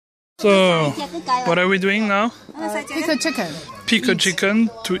So, what are we doing now? Pick a chicken. Pick a chicken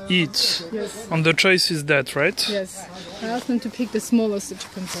to eat. Yes. And the choice is that, right? Yes. I asked them to pick the smallest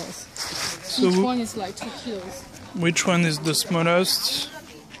chicken for us. So each one is like 2 kilos. Which one is the smallest?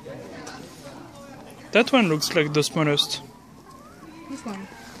 That one looks like the smallest. Which one?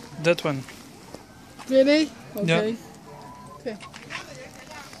 That one. Really? Okay. Yeah. Okay.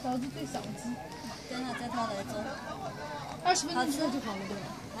 20分钟之后就好了，对吧？20分钟，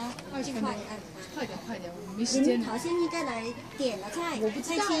快点快点，我没时间。好像应该来点了菜，我不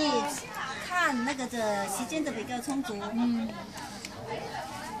再去看那个的时间的比较充足。嗯。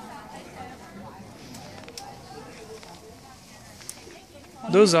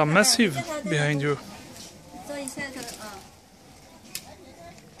Those are massive behind you. 做一下它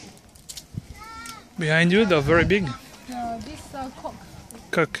Behind you, they're very big. Yeah, this cock.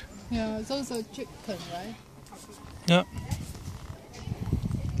 Cock. Yeah, those are chicken, right? Yeah.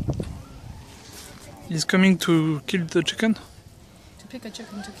 He's coming to kill the chicken? To pick a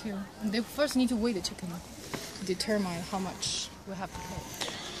chicken to kill. And they first need to weigh the chicken to determine how much we have to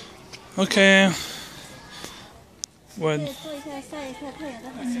pay. Okay. Well, 做一下晒一下太阳都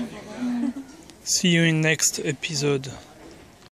很舒服的。 see you in next episode.